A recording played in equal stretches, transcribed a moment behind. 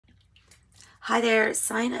Hi there,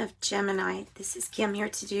 sign of Gemini. This is Kim here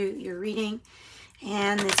to do your reading.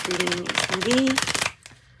 And this reading is going to be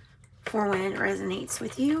for when it resonates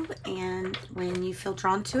with you and when you feel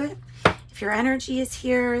drawn to it. If your energy is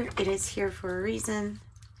here, it is here for a reason.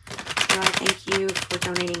 So I thank you for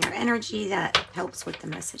donating your energy. That helps with the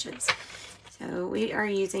messages. So we are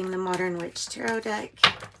using the Modern Witch Tarot deck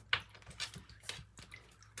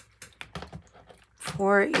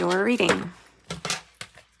for your reading.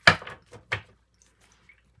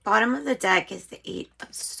 Bottom of the deck is the Eight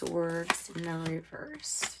of Swords in the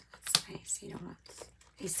reverse. That's nice. You don't want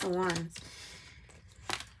Ace of Wands.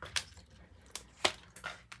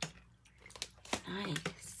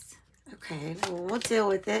 Nice. Okay, well, we'll deal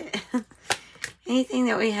with it. Anything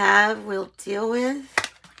that we have, we'll deal with.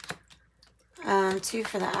 Two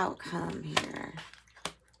for the outcome here.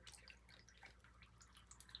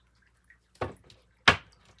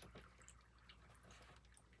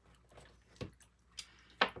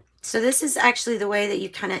 So this is actually the way that you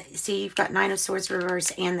kind of see you've got Nine of Swords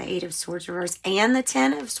reverse and the Eight of Swords reverse and the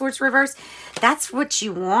Ten of Swords reverse. That's what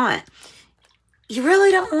you want. You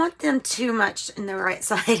really don't want them too much in the right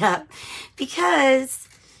side up because,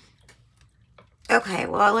 okay,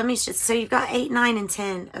 well, let me just, so you've got 8, 9, and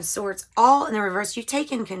 10 of Swords all in the reverse. You've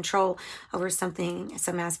taken control over something,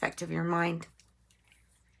 some aspect of your mind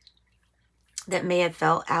that may have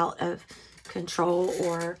felt out of control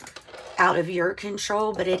or out of your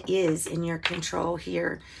control, but it is in your control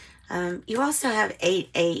here. You also have 8,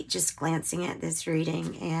 8, just glancing at this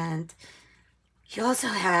reading, and you also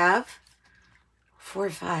have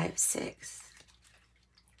 4, 5, 6.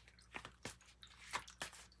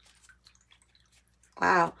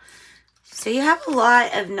 Wow. So you have a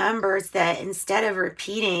lot of numbers that instead of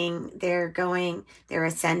repeating, they're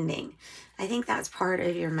ascending. I think that's part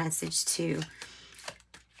of your message too.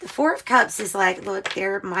 The Four of Cups is like, look,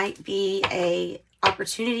 there might be a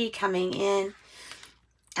opportunity coming in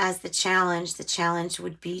as the challenge. The challenge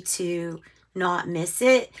would be to not miss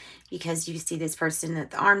it because you see this person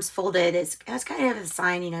that the arms folded. That's kind of a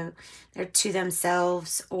sign, you know, they're to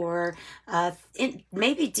themselves or it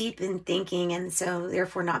may be deep in thinking and so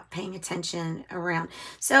therefore not paying attention around.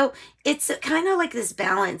 So it's kind of like this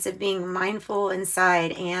balance of being mindful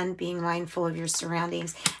inside and being mindful of your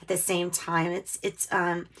surroundings at the same time. It's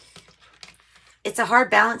a hard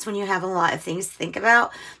balance when you have a lot of things to think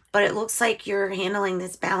about, but it looks like you're handling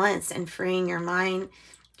this balance and freeing your mind,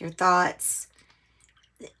 your thoughts.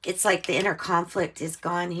 It's like the inner conflict is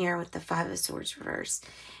gone here with the Five of Swords reverse.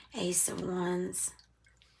 Ace of Wands.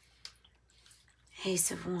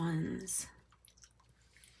 Ace of Wands.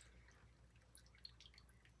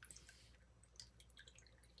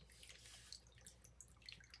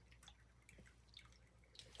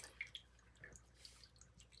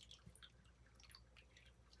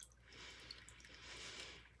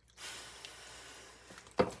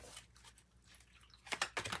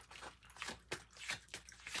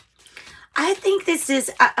 I think this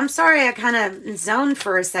is, I'm sorry I kind of zoned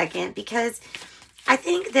for a second because I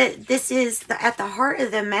think that this is at the heart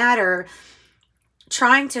of the matter,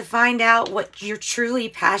 trying to find out what you're truly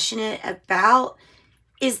passionate about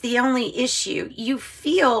is the only issue. You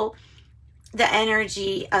feel the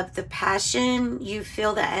energy of the passion. You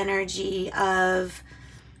feel the energy of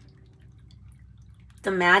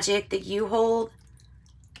the magic that you hold.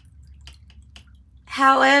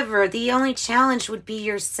 However, the only challenge would be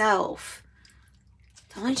yourself.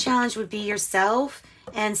 The only challenge would be yourself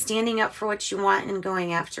and standing up for what you want and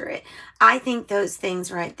going after it. I think those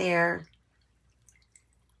things right there.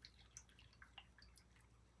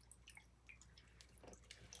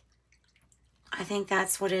 I think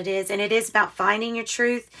that's what it is. And it is about finding your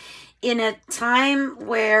truth in a time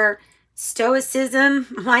where stoicism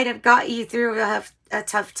might have got you through a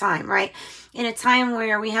tough time, right? In a time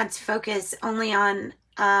where we had to focus only on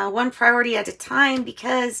one priority at a time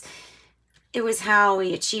because it was how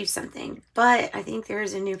we achieved something. But I think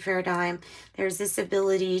there's a new paradigm. There's this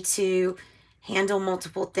ability to handle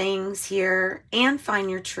multiple things here and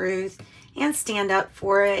find your truth and stand up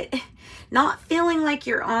for it. Not feeling like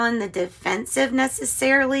you're on the defensive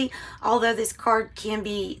necessarily, although this card can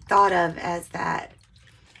be thought of as that.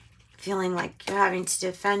 Feeling like you're having to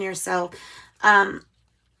defend yourself. The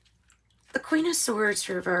Queen of Swords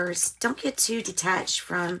reverse. Don't get too detached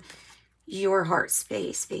from your heart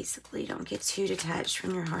space, basically. Don't get too detached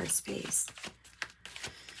from your heart space.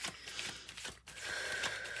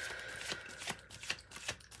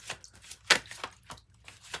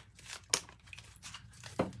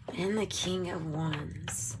 And the King of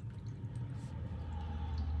Wands.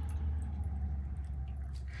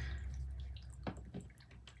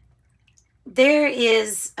 There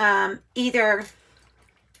is is either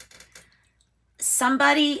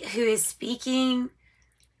somebody who is speaking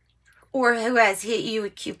or who has hit you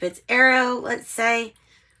with Cupid's arrow, let's say.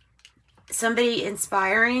 Somebody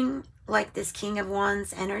inspiring, like this King of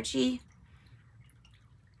Wands energy.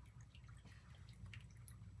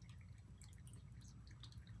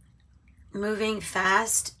 Moving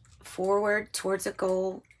fast forward towards a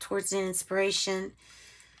goal, towards an inspiration.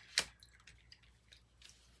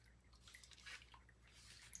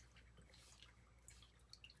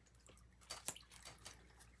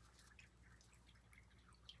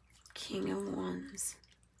 King of Wands.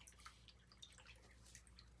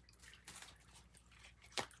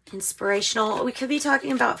 Inspirational. We could be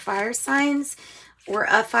talking about fire signs or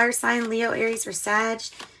a fire sign, Leo, Aries, or Sag.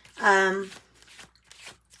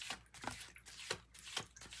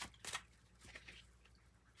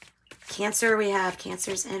 Cancer, we have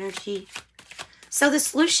Cancer's energy. So the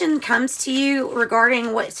solution comes to you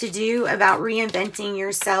regarding what to do about reinventing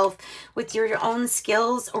yourself with your own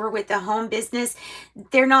skills or with the home business.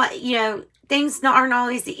 They're not, you know, things aren't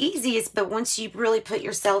always the easiest, but once you really put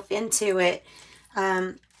yourself into it,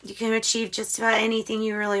 you can achieve just about anything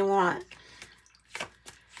you really want.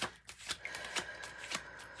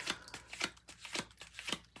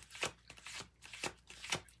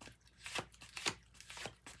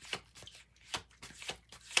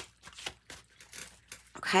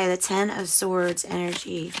 Okay, the Ten of Swords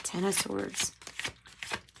energy. Ten of Swords.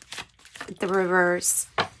 The reverse.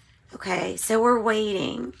 Okay, so we're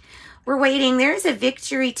waiting. We're waiting. There's a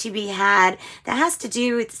victory to be had that has to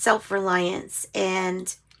do with self-reliance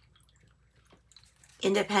and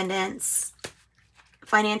independence,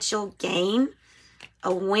 financial gain,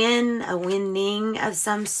 a win, a winning of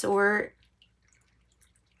some sort.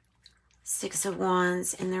 Six of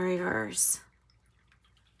Wands in the reverse.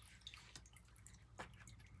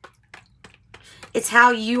 It's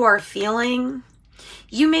how you are feeling.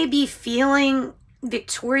 You may be feeling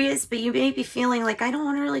victorious, but you may be feeling like, I don't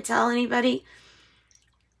want to really tell anybody.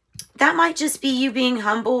 That might just be you being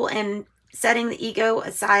humble and setting the ego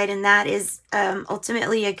aside, and that is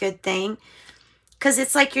ultimately a good thing, because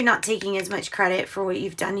it's like you're not taking as much credit for what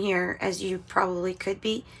you've done here as you probably could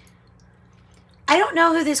be. I don't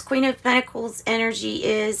know who this Queen of Pentacles energy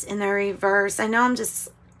is in the reverse. I know I'm just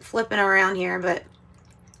flipping around here, but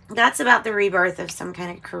that's about the rebirth of some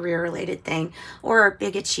kind of career-related thing or a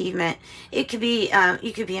big achievement. It could be,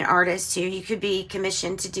 you could be an artist too. You could be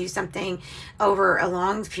commissioned to do something over a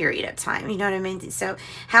long period of time. You know what I mean? So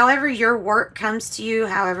however your work comes to you,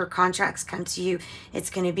 however contracts come to you, it's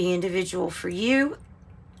going to be individual for you.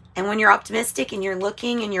 And when you're optimistic and you're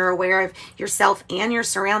looking and you're aware of yourself and your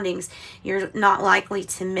surroundings, you're not likely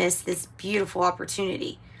to miss this beautiful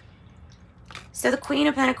opportunity. So the Queen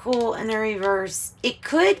of Pentacles in the reverse, it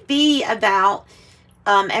could be about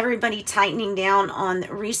everybody tightening down on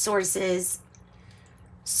resources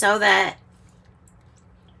so that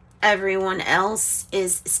everyone else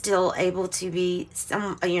is still able to be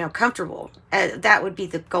comfortable. That would be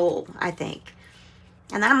the goal, I think.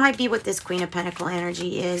 And that might be what this Queen of Pentacles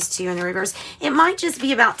energy is too in the reverse. It might just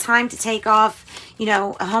be about time to take off,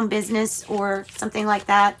 a home business or something like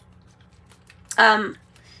that.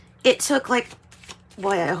 It took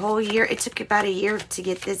a whole year. It took about a year to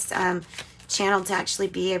get this channel to actually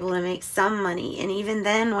be able to make some money. And even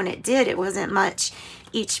then, when it did, it wasn't much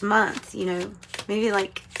each month, maybe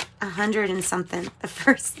like 100 and something the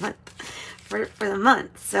first month for the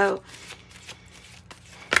month. So,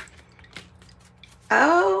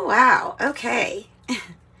 oh, wow. Okay.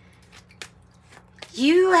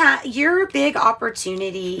 Your big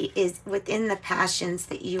opportunity is within the passions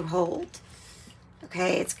that you hold.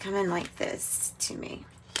 Okay, it's coming like this to me.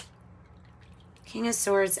 King of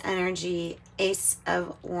Swords energy, Ace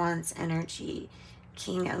of Wands energy,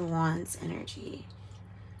 King of Wands energy,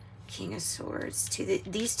 King of Swords.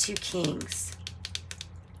 These two kings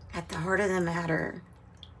at the heart of the matter.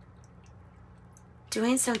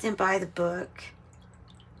 Doing something by the book.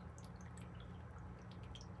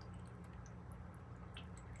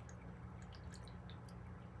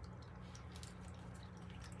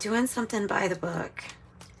 Doing something by the book.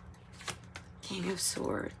 King of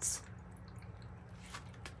Swords.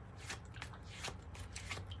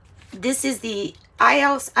 This is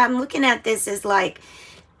I'm looking at this as like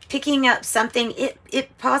picking up something.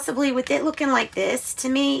 It possibly, with it looking like this, to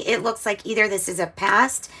me, it looks like either this is a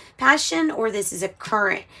past passion or this is a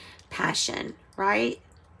current passion, right?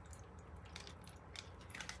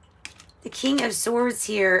 The King of Swords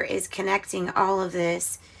here is connecting all of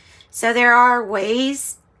this. So there are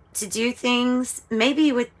ways to do things,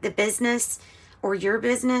 maybe with the business or your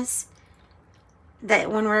business,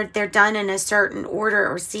 that when they're done in a certain order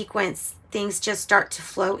or sequence, things just start to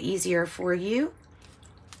flow easier for you.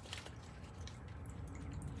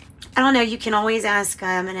 I don't know, you can always ask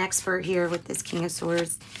an expert here with this King of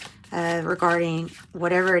Swords regarding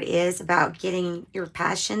whatever it is about getting your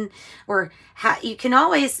passion, or how you can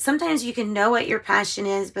always, sometimes you can know what your passion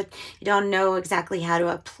is, but you don't know exactly how to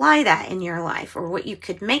apply that in your life or what you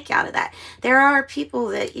could make out of that. There are people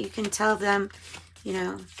that you can tell them, you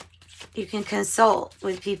know, you can consult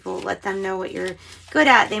with people, let them know what you're good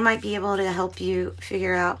at. They might be able to help you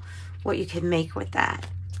figure out what you could make with that.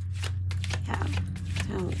 Yeah.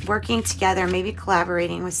 So working together, maybe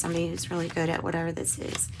collaborating with somebody who's really good at whatever this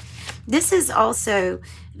is. This is also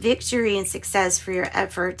victory and success for your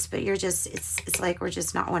efforts, but you're just, it's like we're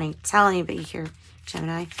just not wanting to tell anybody here,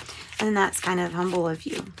 Gemini. And that's kind of humble of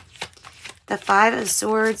you. The Five of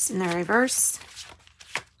Swords in the reverse,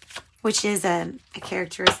 which is a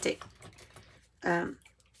characteristic.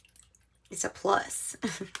 It's a plus.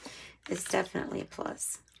 It's definitely a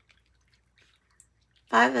plus.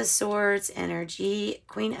 Five of Swords energy,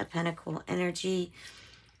 Queen of Pentacles energy,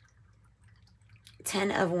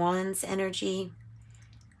 10 of Wands energy,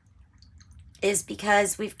 is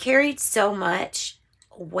because we've carried so much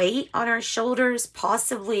weight on our shoulders,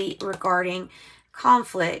 possibly regarding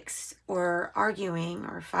conflicts or arguing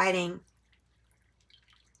or fighting.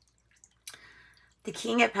 The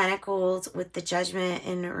King of Pentacles with the Judgment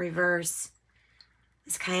in reverse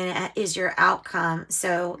is your outcome.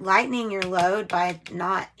 So lightening your load by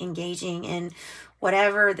not engaging in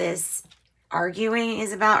whatever this arguing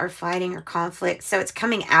is about, or fighting or conflict. So it's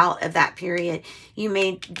coming out of that period. You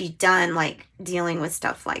may be done like dealing with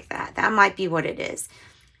stuff like that. That might be what it is.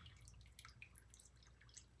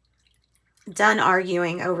 Done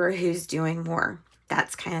arguing over who's doing more.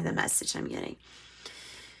 That's kind of the message I'm getting.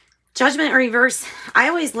 Judgment reverse, I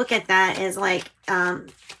always look at that as like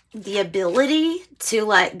the ability to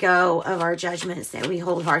let go of our judgments that we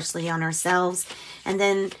hold harshly on ourselves, and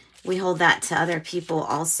then we hold that to other people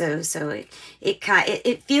also. So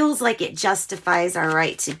it feels like it justifies our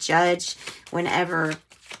right to judge whenever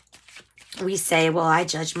we say, well, I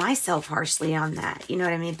judge myself harshly on that. You know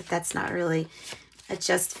what I mean? But that's not really a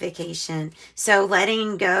justification. So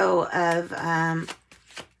letting go of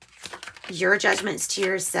your judgments to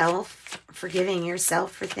yourself, forgiving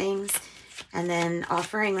yourself for things, and then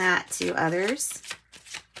offering that to others,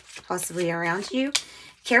 possibly around you.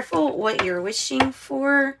 Careful what you're wishing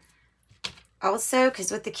for also,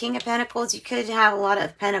 because with the King of Pentacles, you could have a lot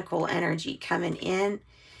of pentacle energy coming in,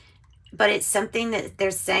 but it's something that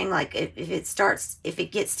they're saying, like, if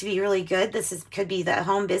it gets to be really good, could be the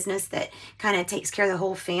home business that kind of takes care of the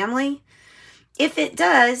whole family. If it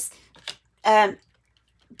does,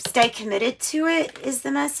 stay committed to it is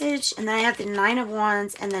the message. And then I have the Nine of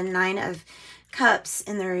Wands and the Nine of Cups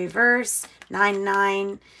in the reverse.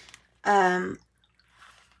 9-9.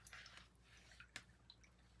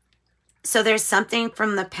 So there's something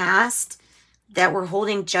from the past that we're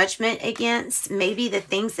holding judgment against. Maybe the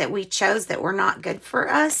things that we chose that were not good for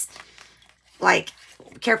us. Like,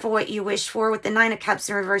 careful what you wish for. With the Nine of Cups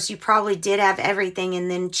in reverse, you probably did have everything and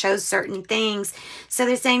then chose certain things. So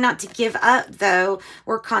they're saying not to give up, though.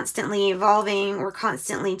 We're constantly evolving. We're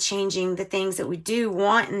constantly changing the things that we do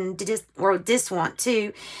want and diswant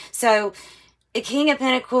too. So the King of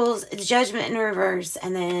Pentacles, Judgment in reverse,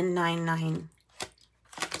 and then 9-9.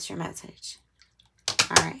 That's your message.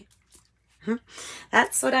 All right.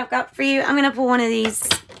 That's what I've got for you. I'm going to pull one of these.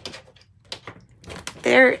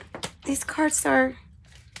 These cards are,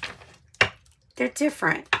 they're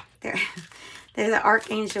different. They're the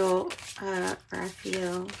Archangel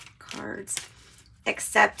Raphael cards.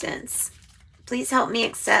 Acceptance. Please help me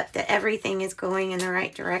accept that everything is going in the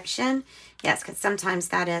right direction. Yes, because sometimes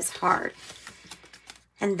that is hard.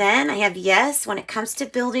 And then I have yes. When it comes to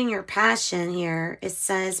building your passion here, it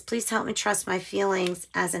says, please help me trust my feelings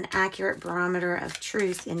as an accurate barometer of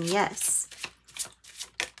truth. And yes.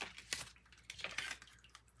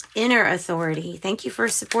 Inner authority. Thank you for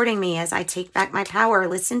supporting me as I take back my power.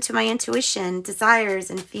 Listen to my intuition,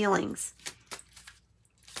 desires, and feelings.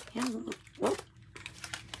 Yeah. Whoa.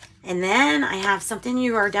 And then I have something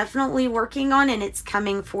you are definitely working on, and it's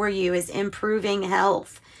coming for you, is improving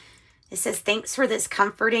health. It says, thanks for this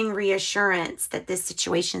comforting reassurance that this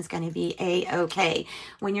situation is going to be a-okay.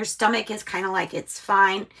 When your stomach is kind of like it's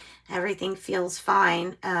fine, everything feels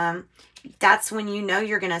fine, that's when you know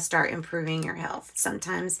you're going to start improving your health.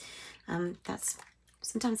 Sometimes that's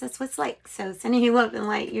what it's like. So sending you love and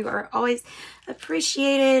light. You are always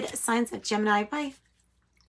appreciated. Signs of Gemini. Bye.